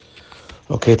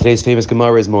Okay, today's famous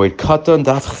Gemara is Moued Katan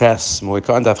Daf Ches. Moued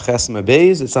Katan Daf Ches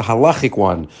Mabez. It's a halachic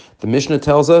one. The Mishnah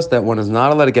tells us that one is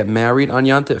not allowed to get married on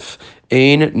Yantif.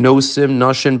 Ein nosim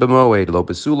nashin b'moed. Lo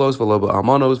besulos, v'lo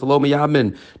b'almanos, v'lo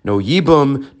miyabmin. No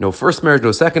yibum, no first marriage,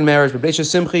 no second marriage. But be'esha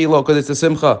simcha hilo, because it's a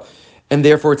simcha. And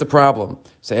therefore it's a problem.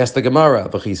 So ask the Gemara,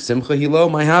 V'chi simcha hilo,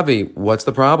 my habi. What's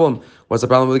the problem? What's the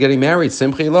problem with getting married?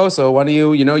 Simcha hilo, so why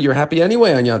do you're happy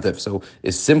anyway on Yantif. So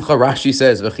is simcha, Rashi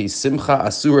says, V'chi simcha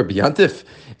asura b'yantif.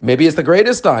 Maybe it's the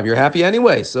greatest time. You're happy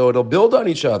anyway, so it'll build on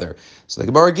each other. So the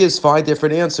Gemara gives 5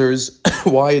 different answers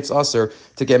why it's usher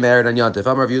to get married on Yantif.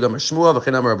 Amar Rav Yehuda Amar Shmuel,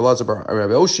 V'chen Amar Rabbi Rosner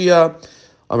Rabbi Oshia,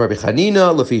 Amar Rabbi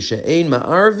Chanina, Lefi she'ein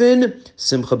ma'arvin,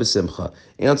 simcha b'simcha.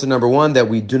 Answer number 1, that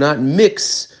we do not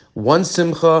mix one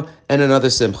simcha and another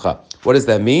simcha. What does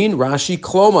that mean? Rashi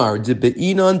Klomar, de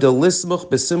be'inan de lismuch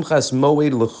besimchas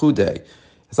moed lechude.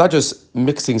 It's not just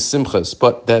mixing simchas,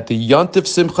 but that the Yantif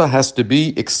simcha has to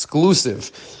be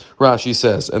exclusive, Rashi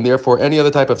says, and therefore any other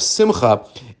type of simcha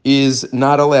is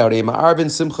not allowed. A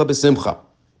ma'arvin simcha b'simcha.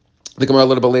 The Gemara a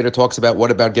little bit later talks about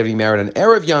what about getting married on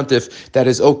Erev Yantif, that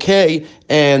is okay,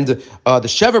 and the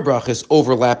Sheva Brachas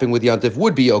overlapping with Yantif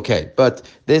would be okay. But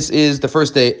this is the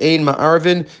first day, Ein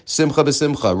Ma'arvin, Simcha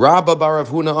b'Simcha. Rabba bar Rav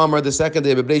Huna Amar, the second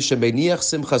day, B'bnei Shemeniach,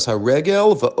 Simchas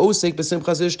HaRegel, V'osek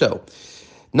b'Simchas Ishto.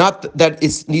 Not that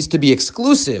it needs to be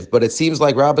exclusive, but it seems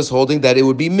like Rabbah is holding that it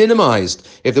would be minimized.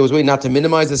 If there was a way not to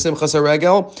minimize the Simchas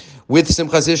HaRegel with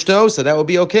Simchas Ishto, so that would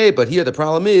be okay. But here the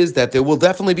problem is that there will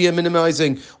definitely be a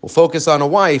minimizing. We'll focus on a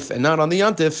wife and not on the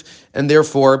Yantif, and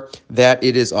therefore that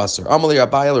it is Asr. Amalei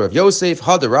Abayel of Yosef,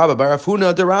 Had Rabba bar Rav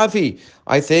Huna de Ravi.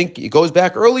 I think it goes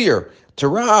back earlier to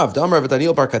Rav. Damar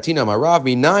v'Daniel bar Katina Marav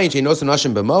minayin she'nosu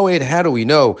nashim b'moed. How do we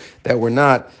know that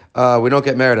we don't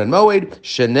get married on Moed?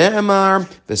 Shene'emar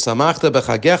v'samachta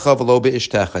b'chagecha v'lo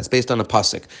be'ishtecha. It's based on a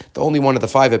pasuk. The only one of the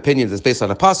 5 opinions is based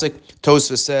on a pasuk.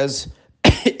 Tosfos says,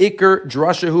 Iker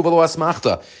drashahu v'lo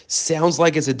asmachta. Sounds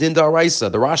like it's a din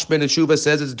da'araisa. The Rashban and Shuva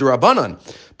says it's d'Rabbanan,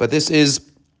 but this is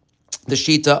the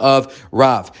Shita of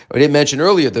Rav. I didn't mention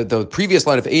earlier the previous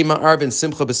line of Eima Arvin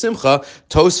Simcha B'Simcha.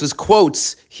 Tosfos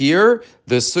quotes here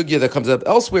the sugya that comes up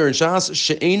elsewhere in Shas,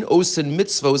 She'ein osin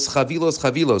mitzvos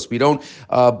chavilos. We don't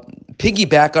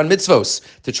piggyback on mitzvos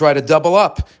to try to double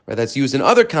up. Right? That's used in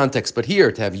other contexts, but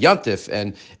here to have yantif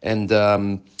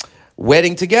and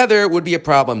wedding together would be a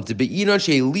problem. To be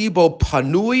libo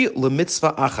panui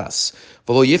lemitzvah achas.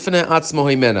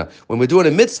 When we're doing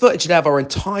a mitzvah, it should have our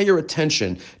entire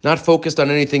attention, not focused on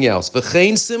anything else.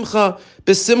 V'chein simcha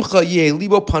b'simcha yeh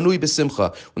libo panui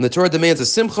b'simcha. When the Torah demands a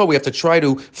simcha, we have to try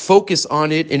to focus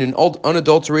on it in an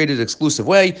unadulterated, exclusive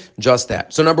way. Just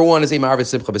that. So number 1 is a ma'arvin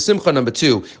simcha b'simcha. Number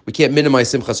 2, we can't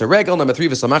minimize simchas haregel. Number 3,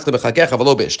 v'samachta b'chagecha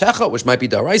v'lo be'ishtecha, which might be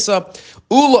daraisa.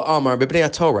 Ula amar b'bnei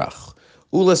hatorach.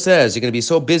 Ula says, you're going to be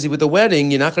so busy with the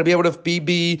wedding, you're not going to be able to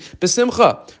be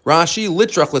besimcha. Rashi,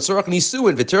 litrach, litzorach,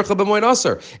 nisuin, v'tircha b'moed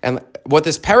aser. And what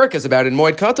this parak is about in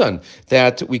Moed Katan,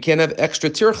 that we can't have extra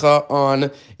tircha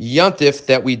on yantif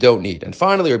that we don't need. And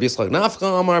finally, Rabbi Yitzchak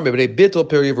Nafcha Amar, b'bnei bittul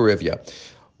peri v'rivya.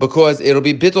 Because it'll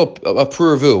be bittul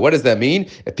puravu. What does that mean?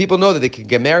 If people know that they can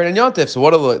get married on Yantif, so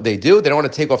what do? They don't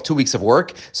want to take off 2 weeks of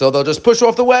work, so they'll just push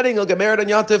off the wedding, they'll get married on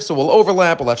Yantif, so we'll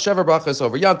overlap, we'll have Sheva Brachas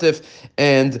over Yantif,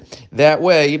 and that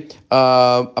way,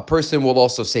 a person will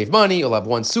also save money, he'll have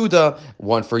 1 Suda,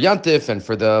 1 for Yantif, and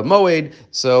for the Moed,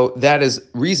 so that is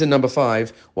reason number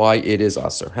 5 why it is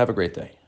Asr. Have a great day.